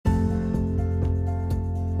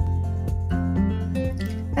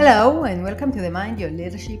Hello, and welcome to the Mind Your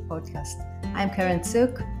Leadership podcast. I'm Karen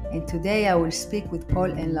Tsuk, and today I will speak with Paul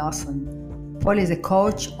N. Larson. Paul is a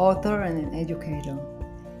coach, author, and an educator.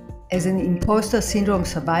 As an imposter syndrome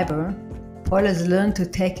survivor, Paul has learned to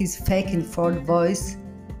take his fake and fraud voice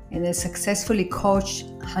and has successfully coached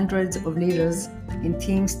hundreds of leaders and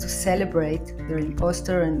teams to celebrate their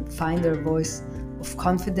imposter and find their voice of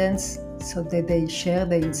confidence so that they share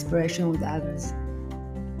their inspiration with others.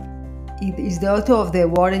 He is the author of the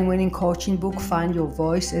award-winning coaching book, Find Your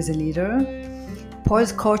Voice as a Leader.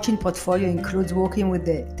 Paul's coaching portfolio includes working with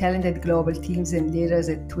the talented global teams and leaders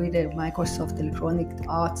at Twitter, Microsoft, Electronic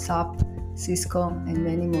Arts, SAP, Cisco, and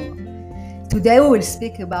many more. Today we will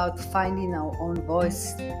speak about finding our own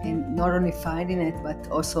voice, and not only finding it, but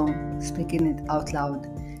also speaking it out loud.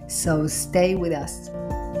 So stay with us.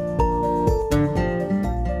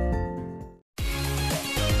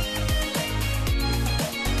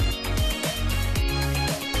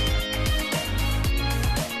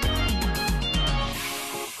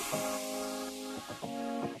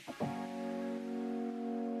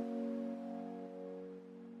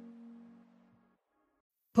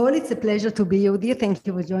 Paul, it's a pleasure to be with you. Thank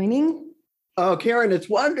you for joining. Oh, Karen, it's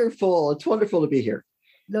wonderful. It's wonderful to be here.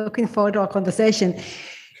 Looking forward to our conversation.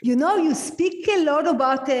 You know, you speak a lot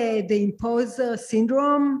about the imposter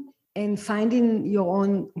syndrome and finding your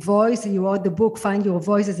own voice. You wrote the book, Find Your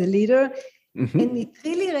Voice as a Leader. Mm-hmm. And it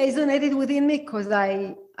really resonated within me because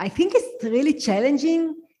I think it's really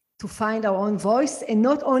challenging to find our own voice, and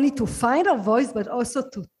not only to find our voice, but also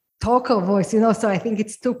to talk our voice, so I think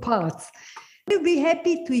it's two parts. I'd be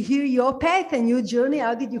happy to hear your path and your journey.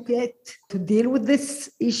 How did you get to deal with this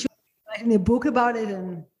issue? Writing a book about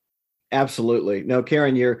it? Absolutely. No,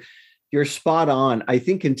 Karen, you're spot on. I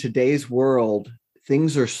think in today's world,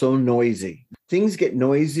 things are so noisy. Things get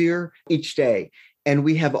noisier each day. And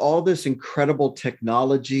we have all this incredible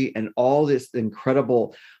technology and all this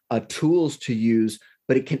incredible tools to use,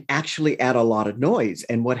 but it can actually add a lot of noise.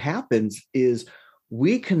 And what happens is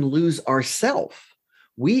we can lose ourselves.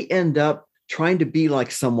 We end up trying to be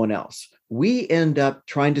like someone else. We end up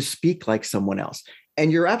trying to speak like someone else.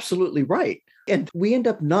 And you're absolutely right. And we end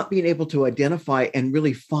up not being able to identify and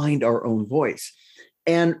really find our own voice.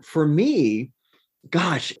 And for me,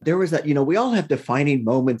 gosh, there was that, we all have defining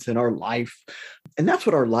moments in our life, and that's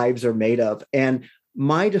what our lives are made of. And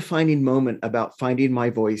my defining moment about finding my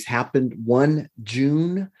voice happened one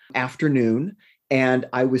June afternoon. And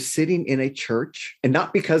I was sitting in a church, and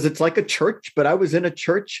not because it's like a church, but I was in a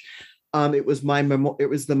church. It was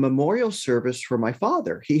the memorial service for my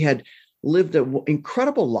father. He had lived an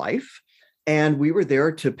incredible life, and we were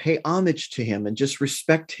there to pay homage to him and just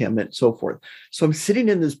respect him and so forth. So I'm sitting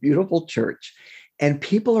in this beautiful church, and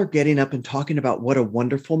people are getting up and talking about what a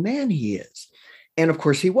wonderful man he is. And of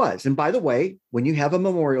course he was. And by the way, when you have a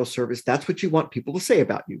memorial service, that's what you want people to say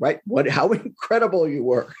about you, right? How incredible you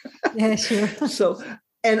were. Yeah, sure.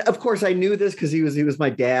 And of course I knew this because he was my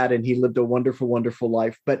dad, and he lived a wonderful, wonderful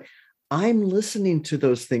life. But I'm listening to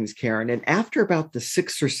those things, Karen. And after about the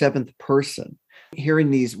sixth or seventh person,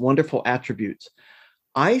 hearing these wonderful attributes,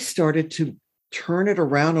 I started to turn it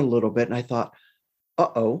around a little bit. And I thought,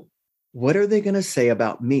 what are they going to say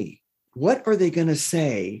about me? What are they going to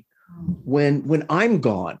say when I'm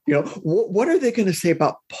gone? What are they going to say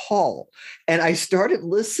about Paul? And I started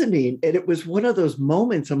listening, and it was one of those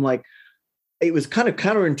moments. I'm like, it was kind of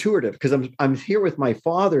counterintuitive because I'm here with my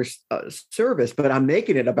father's service, but I'm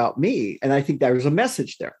making it about me. And I think there was a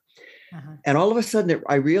message there. Uh-huh. And all of a sudden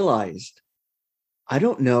I realized, I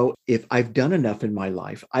don't know if I've done enough in my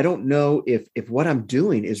life. I don't know if what I'm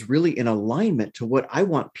doing is really in alignment to what I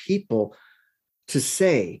want people to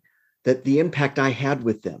say, that the impact I had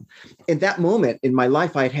with them. In that moment in my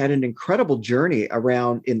life, I'd had an incredible journey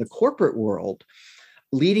around in the corporate world,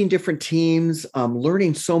 leading different teams,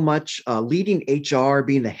 learning so much, leading HR,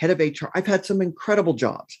 being the head of HR. I've had some incredible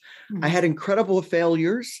jobs. Mm-hmm. I had incredible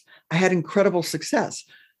failures. I had incredible success.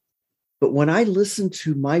 But when I listened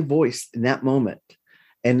to my voice in that moment,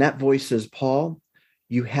 and that voice says, Paul,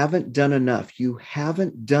 you haven't done enough. You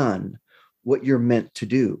haven't done what you're meant to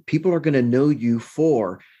do. People are going to know you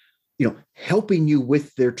for helping you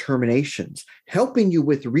with their terminations, helping you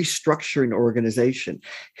with restructuring organization,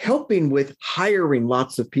 helping with hiring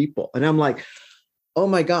lots of people. And I'm like, oh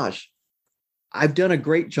my gosh, I've done a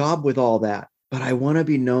great job with all that, but I want to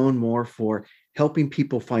be known more for helping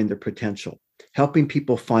people find their potential, helping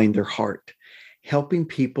people find their heart, helping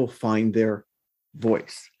people find their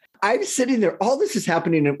voice. I'm sitting there, all this is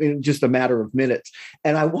happening in just a matter of minutes.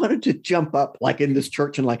 And I wanted to jump up like in this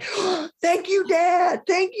church and like, thank you, Dad.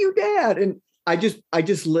 Thank you, Dad. And I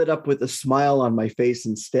just lit up with a smile on my face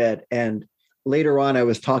instead. And later on, I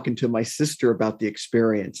was talking to my sister about the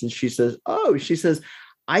experience, and she says,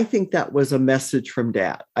 I think that was a message from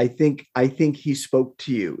Dad. I think he spoke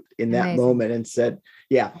to you in that moment and said,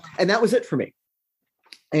 yeah. And that was it for me.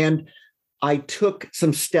 And I took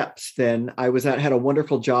some steps then. Had a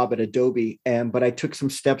wonderful job at Adobe, but I took some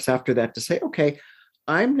steps after that to say, okay,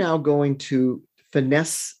 I'm now going to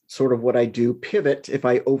finesse sort of what I do, pivot if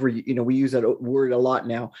we use that word a lot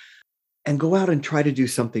now, and go out and try to do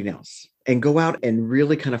something else and go out and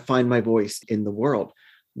really kind of find my voice in the world.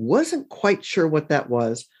 Wasn't quite sure what that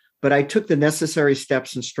was, but I took the necessary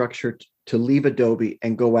steps and structure to leave Adobe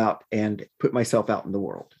and go out and put myself out in the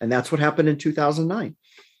world. And that's what happened in 2009.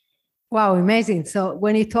 Wow, amazing. So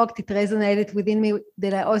when you talked, it resonated within me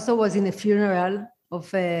that I also was in a funeral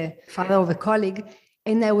of a father of a colleague.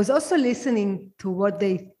 And I was also listening to what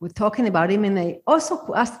they were talking about him. And I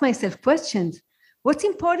also asked myself questions. What's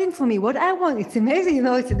important for me? What I want? It's amazing.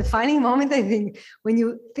 It's a defining moment, I think, when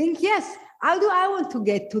you think, yes, how do I want to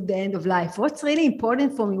get to the end of life? What's really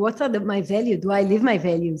important for me? What are my values? Do I live my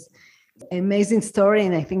values? Amazing story.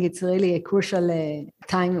 And I think it's really a crucial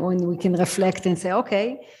time when we can reflect and say,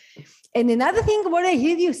 okay. And another thing, what I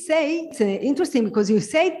hear you say, it's interesting because you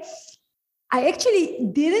said, I actually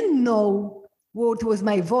didn't know what was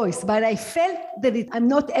my voice, but I felt that I'm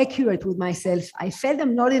not accurate with myself. I felt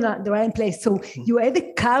I'm not in the right place. So you had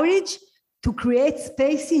the courage to create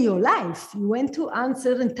space in your life. You went to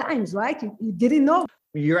uncertain times, right? You didn't know.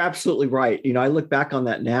 You're absolutely right. I look back on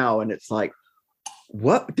that now and it's like,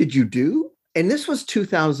 what did you do? And this was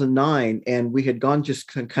 2009. And we had gone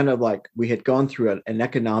we had gone through an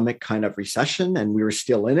economic kind of recession and we were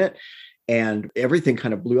still in it. And everything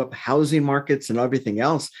kind of blew up, housing markets and everything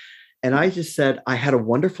else. And I just said, I had a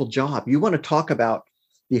wonderful job. You want to talk about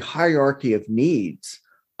the hierarchy of needs?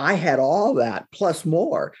 I had all that plus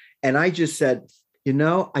more. And I just said,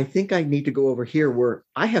 I think I need to go over here where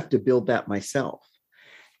I have to build that myself.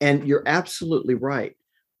 And you're absolutely right.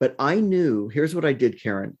 But I knew, here's what I did,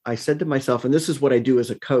 Karen. I said to myself, and this is what I do as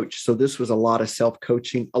a coach. So this was a lot of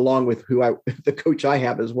self-coaching along with the coach I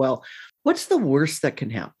have as well. What's the worst that can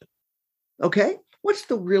happen? Okay. What's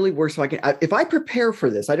the really worst? If I prepare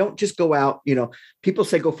for this, I don't just go out, people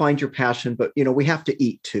say, go find your passion, but we have to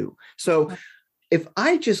eat too. So if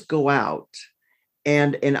I just go out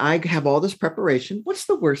and I have all this preparation, what's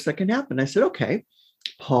the worst that can happen? I said, okay,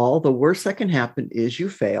 Paul, the worst that can happen is you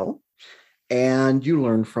fail and you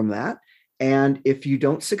learn from that. And if you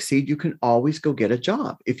don't succeed, you can always go get a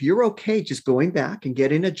job. If you're okay just going back and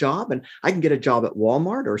getting a job, and I can get a job at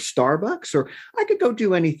Walmart or Starbucks, or I could go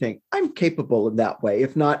do anything. I'm capable in that way,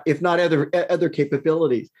 if not other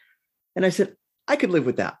capabilities. And I said, I could live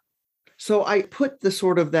with that. So I put the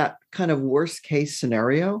sort of that kind of worst case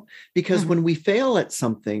scenario, because when we fail at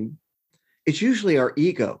something, it's usually our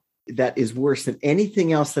ego that is worse than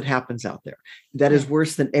anything else that happens out there. That is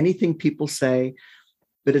worse than anything people say.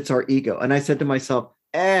 But it's our ego. And I said to myself,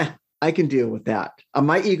 I can deal with that.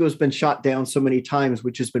 My ego has been shot down so many times,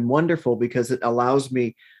 which has been wonderful because it allows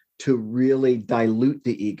me to really dilute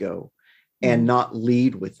the ego and not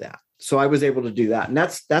lead with that. So I was able to do that. And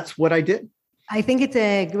that's what I did. I think it's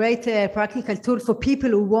a great practical tool for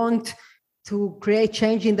people who want to create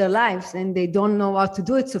change in their lives and they don't know how to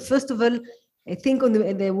do it. So first of all, I think on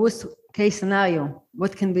the worst case scenario,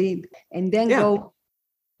 what can be, and then go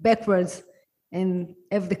backwards and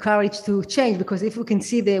have the courage to change, because if we can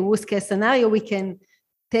see the worst case scenario, we can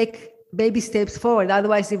take baby steps forward.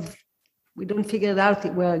 Otherwise, if we don't figure it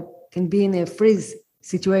out, we can be in a freeze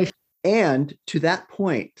situation. And to that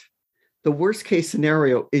point, the worst case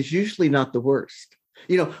scenario is usually not the worst.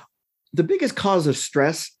 The biggest cause of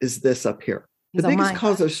stress is this up here. The biggest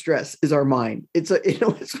cause of stress is our mind. It's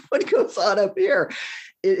what goes on up here.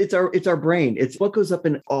 It's our brain. It's what goes up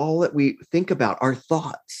in all that we think about, our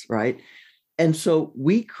thoughts, right? And so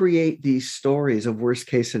we create these stories of worst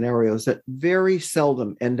case scenarios that very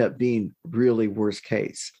seldom end up being really worst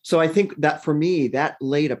case. So I think that for me, that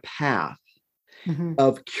laid a path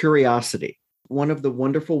of curiosity. One of the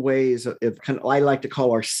wonderful ways of I like to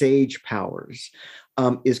call our sage powers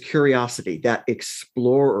is curiosity, that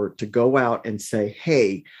explorer to go out and say,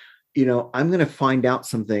 hey, I'm going to find out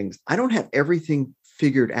some things. I don't have everything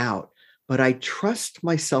figured out, but I trust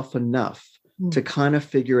myself enough to kind of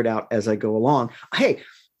figure it out as I go along. Hey,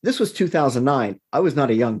 this was 2009. I was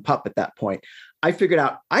not a young pup at that point. I've figured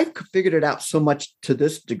it out so much to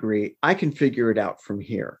this degree, I can figure it out from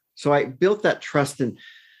here. So I built that trust and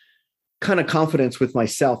kind of confidence with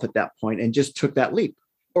myself at that point and just took that leap.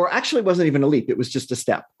 Or actually, it wasn't even a leap. It was just a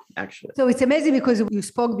step, actually. So it's amazing because you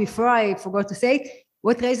spoke before, I forgot to say,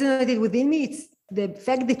 what resonated within me, it's the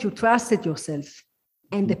fact that you trusted yourself.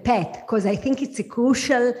 and the pet, because I think it's a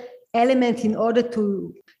crucial element in order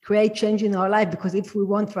to create change in our life. Because if we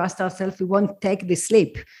won't trust ourselves, we won't take the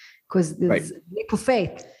sleep, because there's a leap of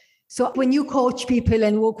faith. So when you coach people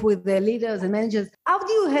and work with the leaders and managers, how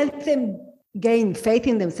do you help them gain faith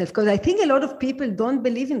in themselves? Because I think a lot of people don't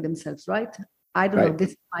believe in themselves, right? I don't know.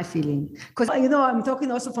 This is my feeling. Because, I'm talking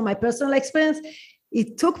also from my personal experience.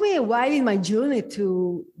 It took me a while in my journey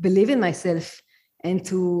to believe in myself and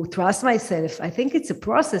to trust myself. I think it's a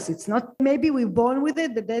process. It's not, maybe we're born with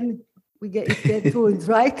it, but then we get tools,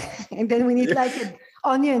 right? And then we need like an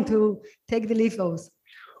onion to take the leaf off.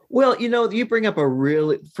 Well, you bring up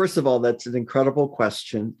first of all, that's an incredible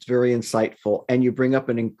question. It's very insightful. And you bring up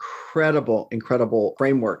an incredible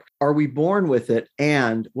framework. Are we born with it?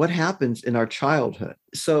 And what happens in our childhood?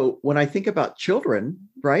 So when I think about children,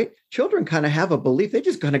 right? Children kind of have a belief. They're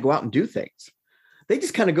just going to go out and do things. They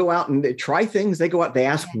just kind of go out and they try things. They go out, they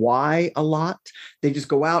ask why a lot. They just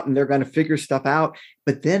go out and they're going to figure stuff out.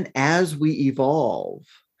 But then as we evolve,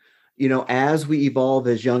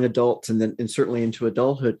 as young adults and certainly into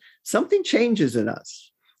adulthood, something changes in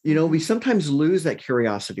us. We sometimes lose that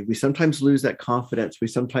curiosity. We sometimes lose that confidence. We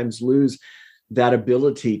sometimes lose that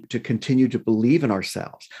ability to continue to believe in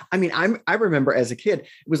ourselves. I mean, I remember as a kid, it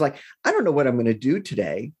was like, I don't know what I'm going to do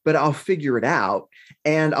today, but I'll figure it out.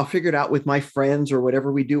 And I'll figure it out with my friends or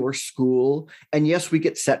whatever we do or school. And yes, we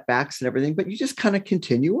get setbacks and everything, but you just kind of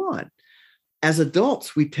continue on. As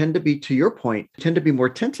adults, we tend to be, to your point, more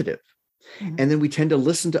tentative. Mm-hmm. And then we tend to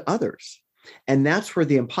listen to others. And that's where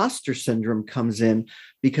the imposter syndrome comes in,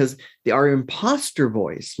 because our imposter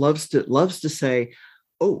voice loves to say,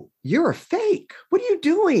 oh, you're a fake. What are you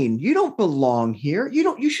doing? You don't belong here.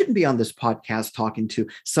 You shouldn't be on this podcast talking to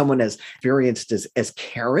someone as experienced as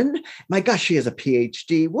Karen. My gosh, she has a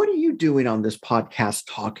PhD. What are you doing on this podcast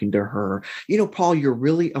talking to her? Paul, you're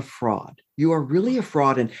really a fraud. You are really a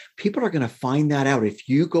fraud. And people are going to find that out if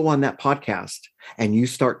you go on that podcast and you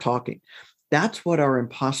start talking. That's what our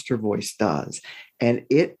imposter voice does. And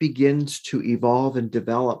it begins to evolve and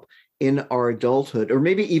develop in our adulthood, or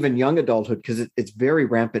maybe even young adulthood, because it's very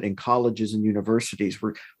rampant in colleges and universities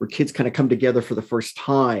where kids kind of come together for the first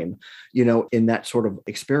time, in that sort of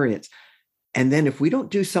experience. And then if we don't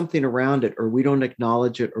do something around it, or we don't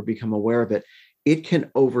acknowledge it or become aware of it, it can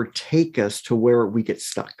overtake us to where we get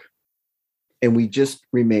stuck. And we just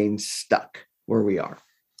remain stuck where we are.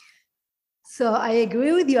 So I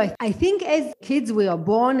agree with you. I think as kids, we are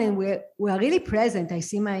born and we are really present. I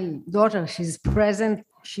see my daughter, she's present.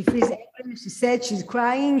 She feels angry, she said she's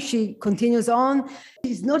crying, she continues on.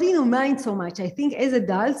 She's not in her mind so much. I think as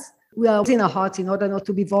adults, we are in our hearts in order not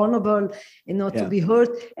to be vulnerable and not to be hurt.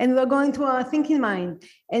 And we're going to our thinking mind.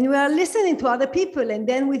 And we are listening to other people. And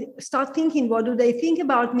then we start thinking, what do they think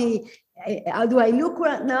about me? How do I look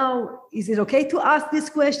right now? Is it okay to ask this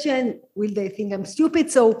question? Will they think I'm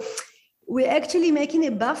stupid? So we're actually making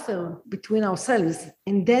a buffer between ourselves.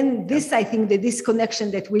 And then this, I think, the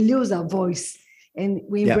disconnection that we lose our voice and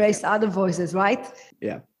we embrace other voices, right?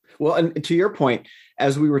 Yeah. Well, and to your point,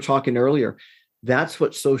 as we were talking earlier, that's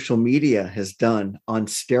what social media has done on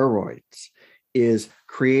steroids, is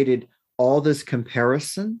created all this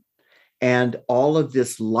comparison and all of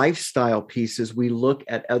this lifestyle pieces. We look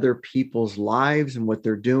at other people's lives and what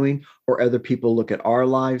they're doing, or other people look at our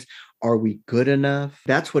lives. Are we good enough?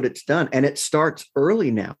 That's what it's done. And it starts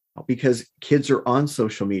early now, because kids are on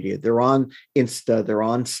social media. They're on Insta, they're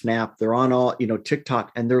on Snap, they're on all,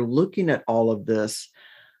 TikTok, and they're looking at all of this.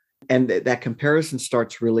 And that comparison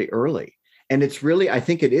starts really early. And it's really, I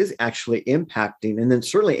think it is actually impacting, and then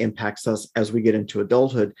certainly impacts us as we get into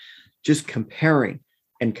adulthood, just comparing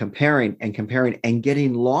and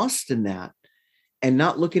getting lost in that, and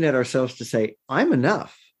not looking at ourselves to say, I'm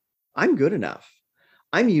enough, I'm good enough,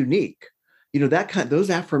 I'm unique. Those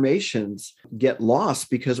affirmations get lost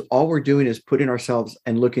because all we're doing is putting ourselves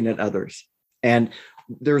and looking at others. And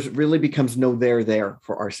there's really becomes no there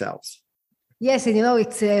for ourselves. Yes. And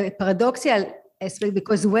it's a paradoxical aspect,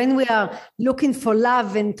 because when we are looking for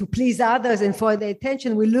love and to please others and for the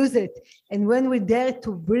attention, we lose it. And when we dare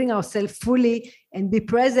to bring ourselves fully and be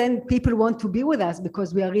present, people want to be with us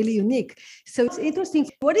because we are really unique. So it's interesting.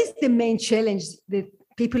 What is the main challenge that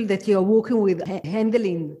people that you're working with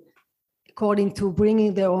handling, according to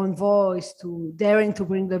bringing their own voice, to daring to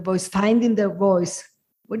bring their voice, finding their voice?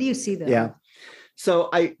 What do you see there? Yeah. So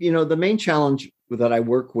the main challenge that I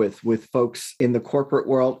work with folks in the corporate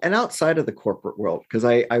world and outside of the corporate world, because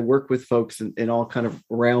I work with folks in all kind of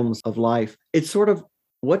realms of life. It's sort of,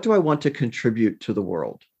 what do I want to contribute to the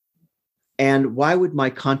world? And why would my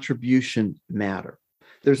contribution matter?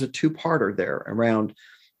 There's a two-parter there around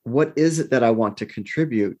what is it that I want to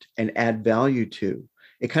contribute and add value to?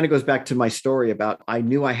 it kind of goes back to my story about I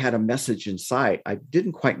knew I had a message inside. I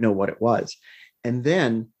didn't quite know what it was. And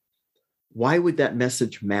then why would that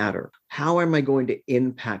message matter? How am I going to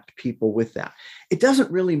impact people with that? It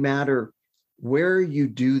doesn't really matter where you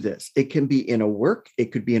do this. It can be in a work,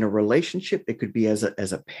 it could be in a relationship, it could be as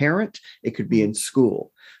a parent, it could be in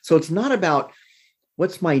school. So it's not about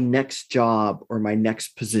what's my next job or my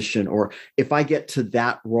next position, or if I get to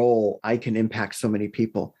that role, I can impact so many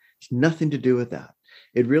people. It's nothing to do with that.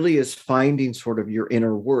 It really is finding sort of your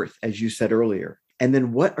inner worth, as you said earlier. And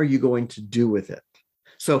then what are you going to do with it?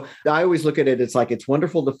 So I always look at it, it's like, it's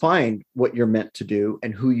wonderful to find what you're meant to do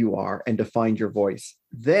and who you are and to find your voice.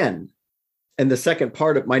 Then, and the second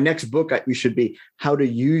part of my next book, we should be how to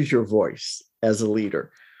use your voice as a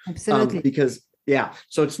leader. Absolutely. Because, yeah,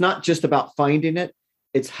 so it's not just about finding it.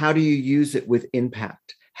 It's how do you use it with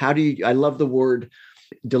impact? How do you, I love the word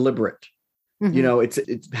deliberate. Mm-hmm. You know, it's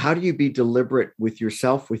how do you be deliberate with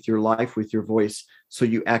yourself, with your life, with your voice, so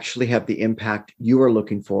you actually have the impact you are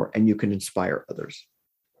looking for and you can inspire others.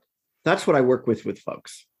 That's what I work with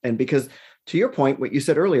folks. And because to your point, what you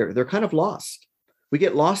said earlier, they're kind of lost. We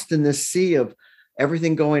get lost in this sea of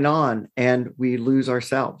everything going on and we lose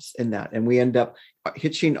ourselves in that. And we end up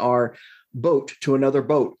hitching our boat to another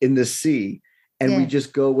boat in the sea. And we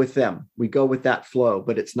just go with them. We go with that flow,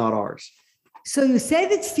 but it's not ours. So you said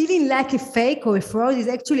that feeling like a fake or a fraud is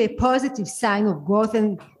actually a positive sign of growth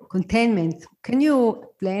and containment. Can you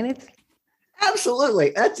explain it?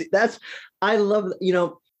 Absolutely. That's, I love, you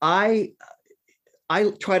know, I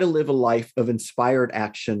try to live a life of inspired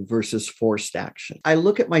action versus forced action. I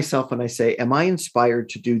look at myself and I say, am I inspired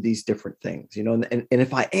to do these different things? You know, and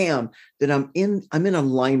if I am, then I'm in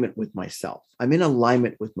alignment with myself. I'm in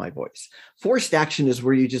alignment with my voice. Forced action is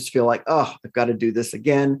where you just feel like, oh, I've got to do this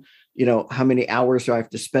again. You know, how many hours do I have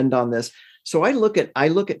to spend on this? So I look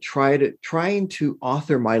at trying to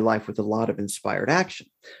author my life with a lot of inspired action.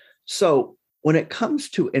 So when it comes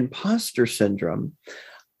to imposter syndrome,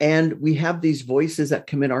 and we have these voices that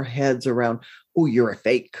come in our heads around, oh, you're a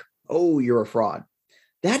fake. Oh, you're a fraud.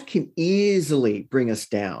 That can easily bring us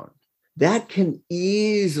down. That can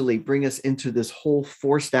easily bring us into this whole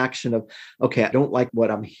forced action of, okay, I don't like what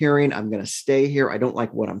I'm hearing. I'm going to stay here. I don't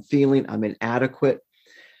like what I'm feeling. I'm inadequate.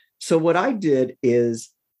 So what I did is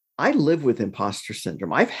I live with imposter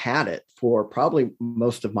syndrome. I've had it for probably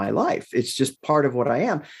most of my life. It's just part of what I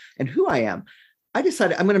am and who I am. I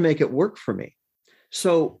decided I'm going to make it work for me.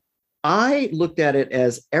 So I looked at it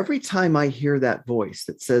as every time I hear that voice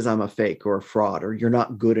that says I'm a fake or a fraud or you're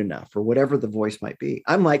not good enough or whatever the voice might be,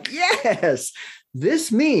 I'm like, yes, this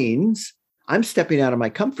means I'm stepping out of my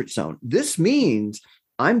comfort zone. This means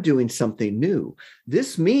I'm doing something new.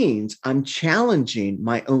 This means I'm challenging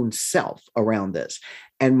my own self around this.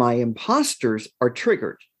 And my imposters are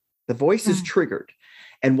triggered. The voice is triggered.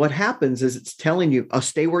 And what happens is it's telling you, oh,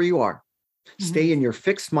 stay where you are. Stay in your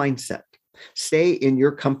fixed mindset. Stay in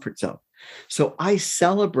your comfort zone. So I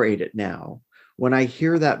celebrate it now when I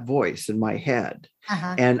hear that voice in my head.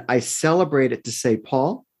 And I celebrate it to say,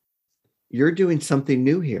 Paul, you're doing something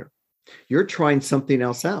new here. You're trying something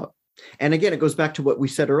else out. And again, it goes back to what we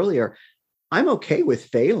said earlier. I'm okay with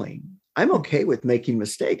failing. I'm okay with making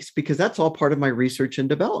mistakes because that's all part of my research and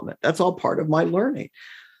development. That's all part of my learning.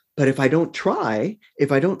 But if I don't try,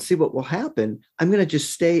 if I don't see what will happen, I'm going to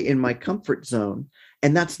just stay in my comfort zone.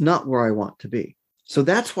 And that's not where I want to be. So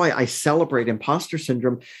that's why I celebrate imposter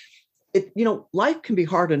syndrome. Life can be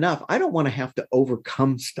hard enough. I don't want to have to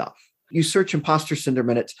overcome stuff. You search imposter syndrome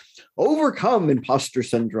and it's overcome imposter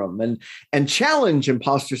syndrome and challenge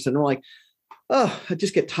imposter syndrome. Like, oh, I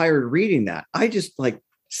just get tired of reading that. I just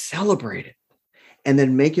celebrate it and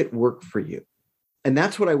then make it work for you. And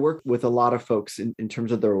that's what I work with a lot of folks in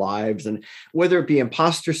terms of their lives, and whether it be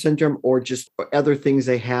imposter syndrome or just other things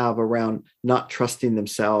they have around not trusting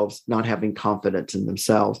themselves, not having confidence in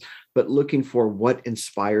themselves, but looking for what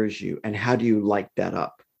inspires you and how do you light that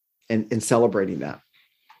up and celebrating that.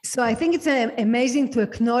 So I think it's amazing to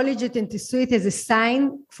acknowledge it and to see it as a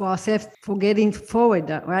sign for ourselves for getting forward,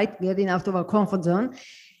 right? Getting out of our comfort zone.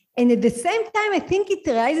 And at the same time, I think it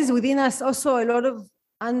arises within us also a lot of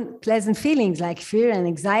unpleasant feelings like fear and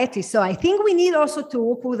anxiety. So I think we need also to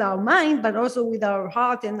work with our mind, but also with our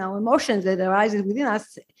heart and our emotions that arises within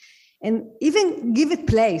us, and even give it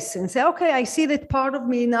place and say, okay, I see that part of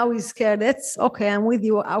me now is scared. That's okay. I'm with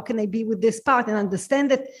you. How can I be with this part? And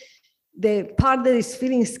understand that the part that is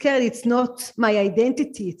feeling scared, it's not my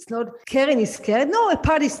identity. It's not Karen is scared. No, a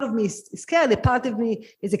part of me is scared. A part of me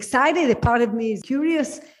is excited. A part of me is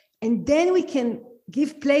curious. And then we can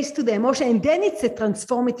give place to the emotion, and then it's a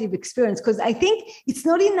transformative experience, because I think it's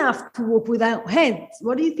not enough to work with our heads.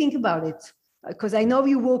 What do you think about it? because I know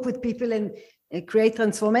you work with people and create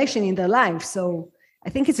transformation in their life. So I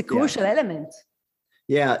think it's a crucial element.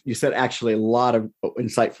 Yeah, you said actually a lot of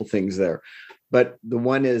insightful things there. But the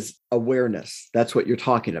one is awareness. That's what you're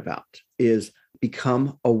talking about, is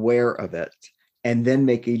become aware of it and then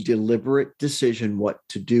make a deliberate decision what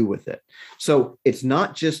to do with it. So it's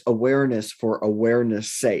not just awareness for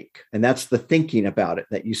awareness sake. And that's the thinking about it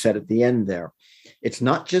that you said at the end there. It's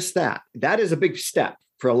not just that. That is a big step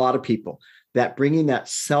for a lot of people, that bringing that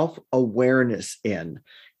self-awareness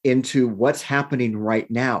into what's happening right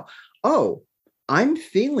now. Oh, I'm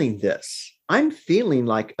feeling this. I'm feeling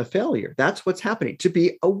like a failure. That's what's happening. To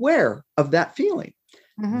be aware of that feeling.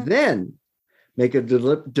 Mm-hmm. Then make a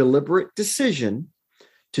deliberate decision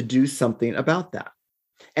to do something about that.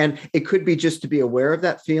 And it could be just to be aware of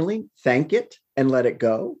that feeling, thank it, and let it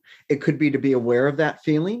go. It could be to be aware of that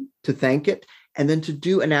feeling, to thank it, and then to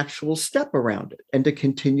do an actual step around it and to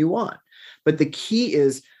continue on. But the key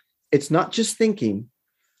is, it's not just thinking,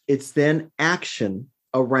 it's then action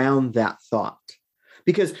around that thought.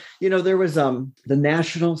 Because, there was the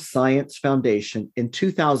National Science Foundation in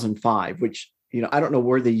 2005, which, I don't know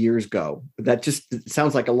where the years go. That just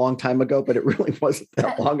sounds like a long time ago, but it really wasn't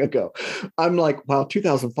that long ago. I'm like, wow,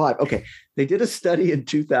 2005. Okay. They did a study in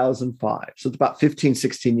 2005. So it's about 15,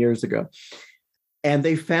 16 years ago. And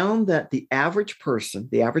they found that the average person,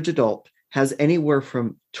 the average adult, has anywhere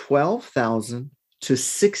from 12,000 to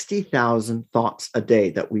 60,000 thoughts a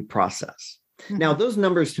day that we process. Mm-hmm. Now, those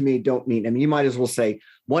numbers to me don't mean, you might as well say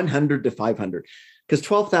 100 to 500, because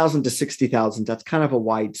 12,000 to 60,000, that's kind of a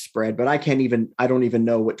wide spread, but I don't even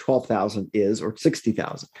know what 12,000 is or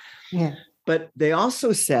 60,000. Yeah. But they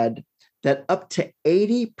also said that up to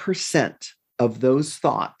 80% of those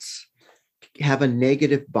thoughts have a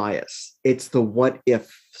negative bias. It's the what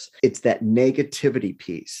ifs, it's that negativity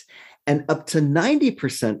piece. And up to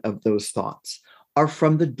 90% of those thoughts are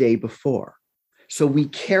from the day before. So we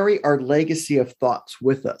carry our legacy of thoughts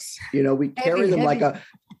with us. We carry them like a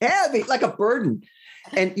burden.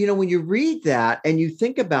 And, when you read that and you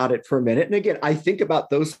think about it for a minute, and again, I think about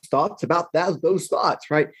those thoughts,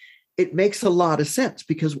 right? It makes a lot of sense,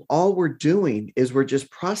 because all we're doing is we're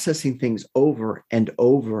just processing things over and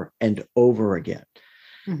over and over again.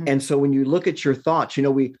 Mm-hmm. And so when you look at your thoughts,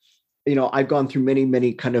 I've gone through many,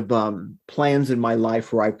 many kind of plans in my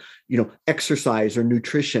life where I've, exercise or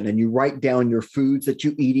nutrition, and you write down your foods that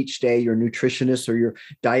you eat each day. Your nutritionist or your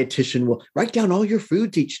dietitian will write down all your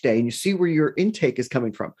foods each day, and you see where your intake is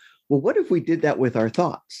coming from. Well, what if we did that with our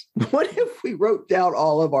thoughts? What if we wrote down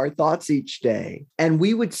all of our thoughts each day? And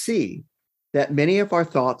we would see that many of our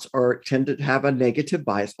thoughts tend to have a negative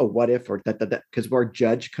bias. Oh, what if, or that, because our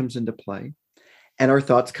judge comes into play. And our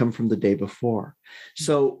thoughts come from the day before.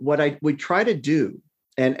 So what I would try to do,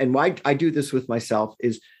 and why I do this with myself,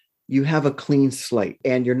 is you have a clean slate,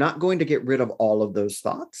 and you're not going to get rid of all of those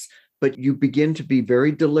thoughts, but you begin to be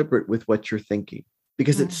very deliberate with what you're thinking,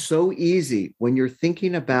 because it's so easy when you're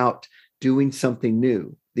thinking about doing something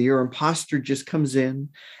new. Your imposter just comes in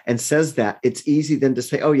and says that. It's easy then to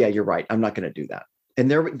say, oh yeah, you're right, I'm not going to do that. And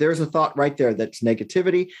there's a thought right there that's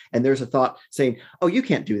negativity. And there's a thought saying, oh, you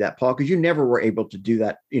can't do that, Paul, because you never were able to do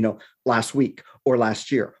that, last week or last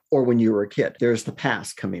year or when you were a kid. There's the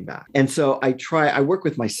past coming back. And so I work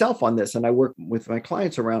with myself on this, and I work with my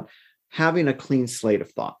clients around having a clean slate of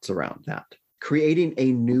thoughts around that, creating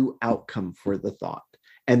a new outcome for the thought,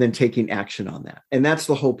 and then taking action on that. And that's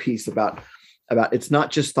the whole piece about it's not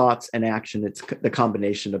just thoughts and action. It's the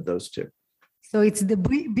combination of those two. So it's the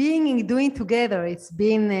being and doing together. It's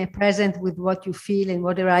being present with what you feel and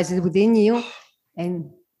what arises within you, and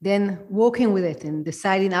then walking with it and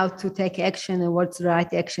deciding how to take action and what's the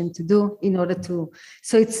right action to do in order to.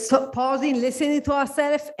 So it's pausing, listening to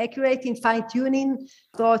ourselves, accurating, fine-tuning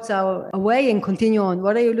thoughts our way, and continue on.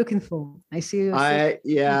 What are you looking for? I see.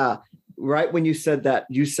 Right when you said that,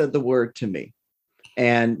 you said the word to me,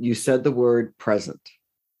 and you said the word present.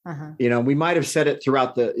 Uh-huh. We might have said it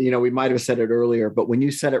throughout we might have said it earlier, but when you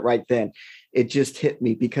said it right then, it just hit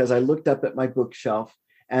me, because I looked up at my bookshelf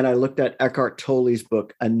and I looked at Eckhart Tolle's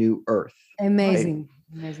book, A New Earth. Amazing.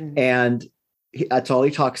 Right? Amazing. And that's all he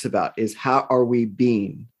talks about, is how are we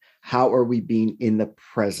being in the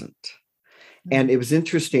present? Mm-hmm. And it was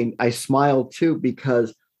interesting. I smiled too,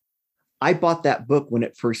 because I bought that book when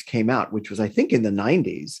it first came out, which was, I think, in the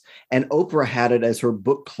 90s. And Oprah had it as her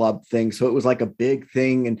book club thing. So it was like a big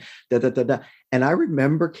thing. And And I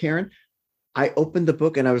remember, Karen, I opened the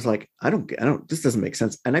book and I was like, I don't, this doesn't make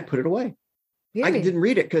sense. And I put it away. Really? I didn't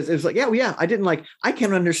read it because it was like, I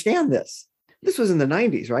can't understand this. This was in the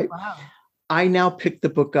 90s, right? Wow. I now picked the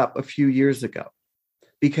book up a few years ago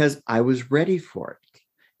because I was ready for it.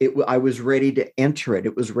 I was ready to enter it.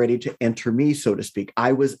 It was ready to enter me, so to speak.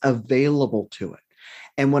 I was available to it.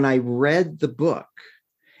 And when I read the book,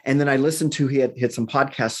 and then I listened to, he had some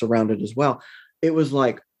podcasts around it as well, it was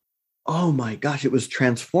like, oh my gosh, it was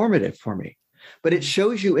transformative for me. But it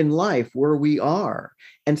shows you in life where we are.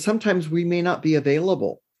 And sometimes we may not be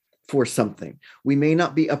available for something. We may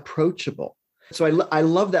not be approachable. So I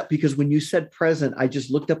love that, because when you said present, I just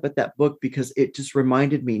looked up at that book because it just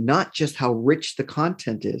reminded me not just how rich the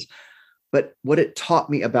content is, but what it taught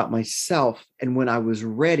me about myself. And when I was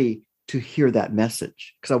ready to hear that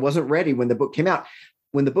message, because I wasn't ready when the book came out.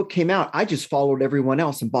 When the book came out, I just followed everyone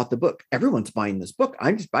else and bought the book. Everyone's buying this book.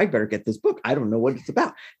 I better get this book. I don't know what it's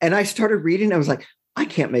about. And I started reading. I was like, I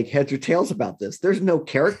can't make heads or tails about this. There's no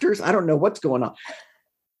characters. I don't know what's going on.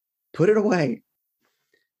 Put it away.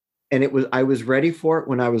 And I was ready for it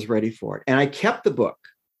when I was ready for it. And I kept the book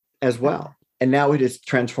as well. And now it is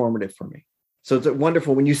transformative for me. So it's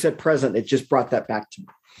wonderful. When you said present, it just brought that back to me.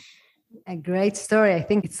 A great story. I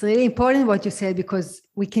think it's really important what you said, because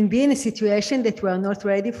we can be in a situation that we are not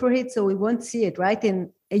ready for it, so we won't see it, right? And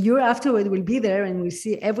a year afterward, we'll be there and we'll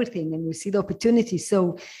see everything and we'll see the opportunities.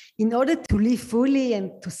 So in order to live fully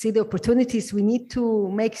and to see the opportunities, we need to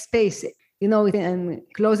make space, and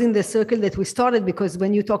closing the circle that we started, because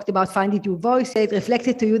when you talked about finding your voice, it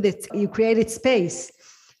reflected to you that you created space.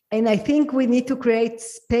 And I think we need to create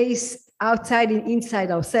space outside and inside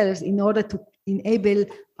ourselves in order to enable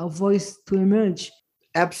our voice to emerge.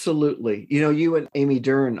 Absolutely. You and Amy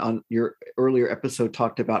Dern on your earlier episode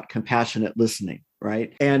talked about compassionate listening,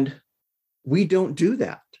 right? And we don't do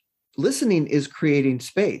that. Listening is creating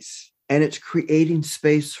space, and it's creating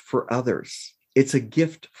space for others. It's a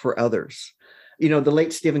gift for others. The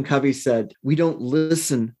late Stephen Covey said, we don't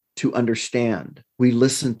listen to understand, we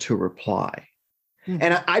listen to reply. Mm-hmm.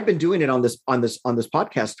 And I've been doing it on this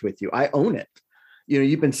podcast with you. I own it.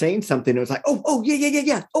 You've been saying something. It was like, oh,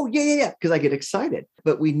 yeah. Oh, yeah. Because I get excited.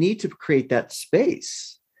 But we need to create that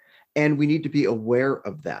space, and we need to be aware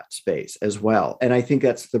of that space as well. And I think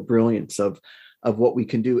that's the brilliance of what we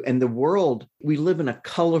can do. And the world, we live in a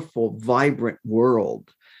colorful, vibrant world,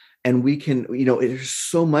 and we can, there's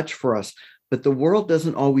so much for us, but the world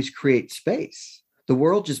doesn't always create space. The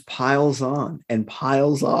world just piles on and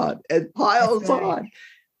piles on and piles on.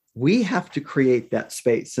 We have to create that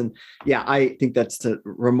space. And yeah, I think that's a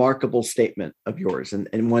remarkable statement of yours,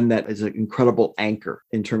 and one that is an incredible anchor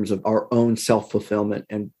in terms of our own self-fulfillment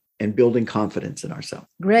and building confidence in ourselves.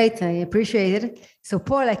 Great. I appreciate it. So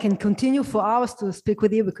Paul, I can continue for hours to speak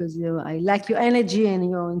with you, because I like your energy and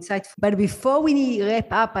your insight. But before we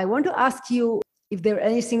wrap up, I want to ask you if there's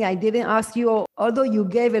anything I didn't ask you, although you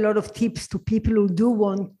gave a lot of tips to people who do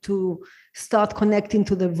want to start connecting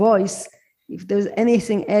to their voice, if there's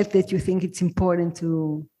anything else that you think it's important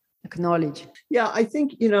to acknowledge. Yeah, I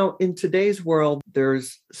think, in today's world,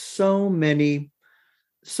 there's so many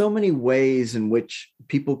ways in which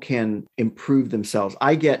people can improve themselves.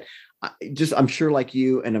 I'm sure like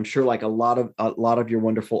you, and I'm sure like a lot of your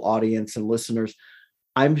wonderful audience and listeners,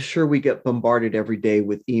 I'm sure we get bombarded every day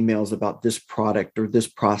with emails about this product or this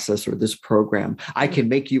process or this program. I can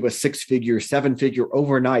make you a 6-figure, 7-figure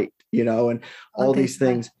overnight, and all these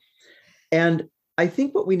things. And I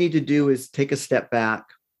think what we need to do is take a step back.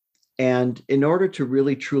 And in order to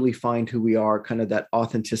really, truly find who we are, kind of that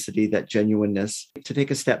authenticity, that genuineness, to take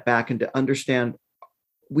a step back and to understand,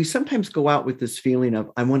 we sometimes go out with this feeling of,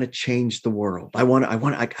 I want to change the world. I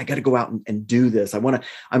got to go out and do this.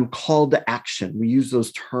 I'm called to action. We use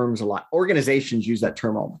those terms a lot. Organizations use that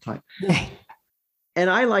term all the time. And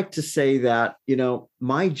I like to say that,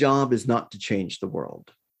 my job is not to change the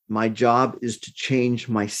world. My job is to change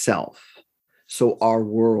myself, so our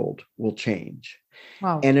world will change.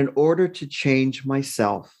 Wow. And in order to change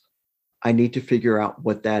myself, I need to figure out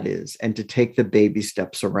what that is and to take the baby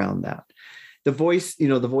steps around that. The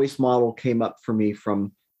voice model came up for me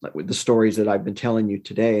from the stories that I've been telling you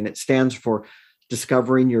today, and it stands for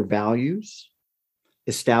discovering your values,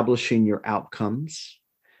 establishing your outcomes,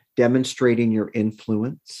 demonstrating your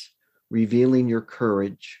influence, revealing your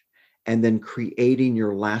courage, and then creating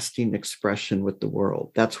your lasting expression with the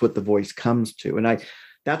world. That's what the voice comes to. And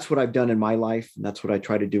that's what I've done in my life. And that's what I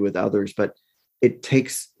try to do with others. But it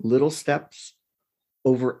takes little steps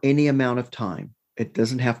over any amount of time. It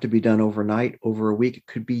doesn't have to be done overnight, over a week. It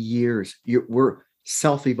could be years. We're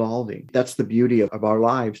self-evolving. That's the beauty of our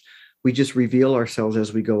lives. We just reveal ourselves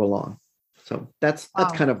as we go along. So that's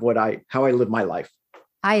kind of how I live my life.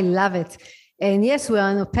 I love it. And yes, we're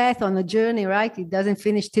on a path, on a journey, right? It doesn't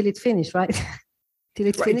finish till it's finished, right? Till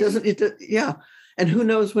it's finished. Yeah. And who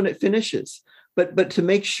knows when it finishes? But to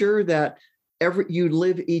make sure that you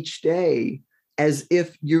live each day as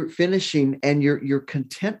if you're finishing and you're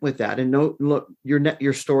content with that. And no, look,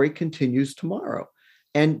 your story continues tomorrow.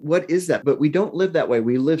 And what is that? But we don't live that way.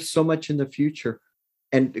 We live so much in the future.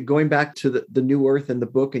 And going back to the new earth and the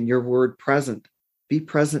book and your word present, be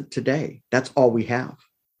present today. That's all we have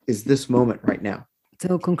is this moment right now.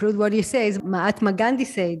 To conclude what you say, is Mahatma Gandhi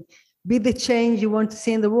said, be the change you want to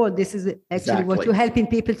see in the world. This is actually what you're helping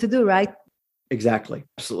people to do, right? Exactly.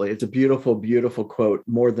 Absolutely. It's a beautiful, beautiful quote.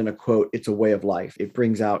 More than a quote, it's a way of life. It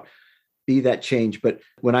brings out, be that change. But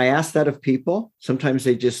when I ask that of people, sometimes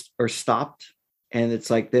they just are stopped and it's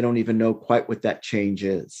like they don't even know quite what that change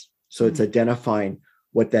is. So it's identifying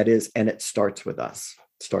what that is. And it starts with us.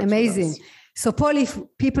 Amazing. So Paul, if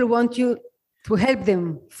people want you to help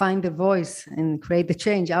them find the voice and create the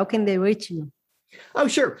change, how can they reach you? Oh,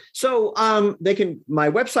 sure. So my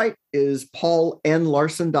website is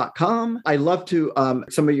paulllarson.com. I love to,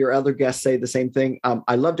 some of your other guests say the same thing.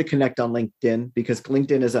 I love to connect on LinkedIn because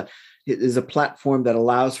LinkedIn is a platform that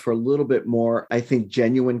allows for a little bit more, I think,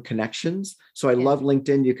 genuine connections. So I love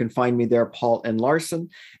LinkedIn. You can find me there, Paul N. Larson,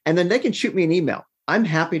 and then they can shoot me an email. I'm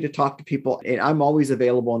happy to talk to people and I'm always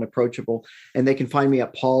available and approachable, and they can find me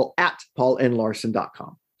at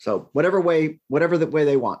paulllarson.com. So whatever the way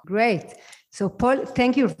they want. Great. So Paul,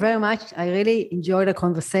 thank you very much. I really enjoyed the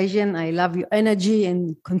conversation. I love your energy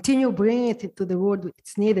and continue bringing it into the world.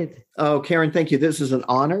 It's needed. Oh, Karen, thank you. This is an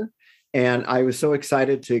honor. And I was so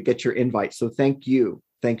excited to get your invite. So thank you.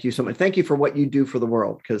 Thank you so much. Thank you for what you do for the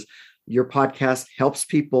world, because your podcast helps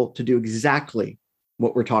people to do exactly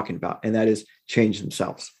what we're talking about. And that is change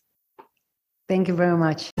themselves. Thank you very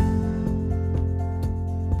much.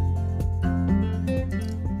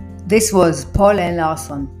 This was Paul N.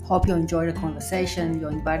 Larson. Hope you enjoyed the conversation. You're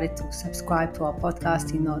invited to subscribe to our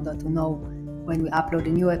podcast in order to know when we upload a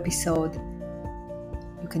new episode.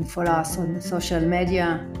 You can follow us on social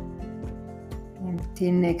media.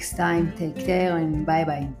 Until next time, take care and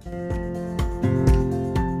bye-bye.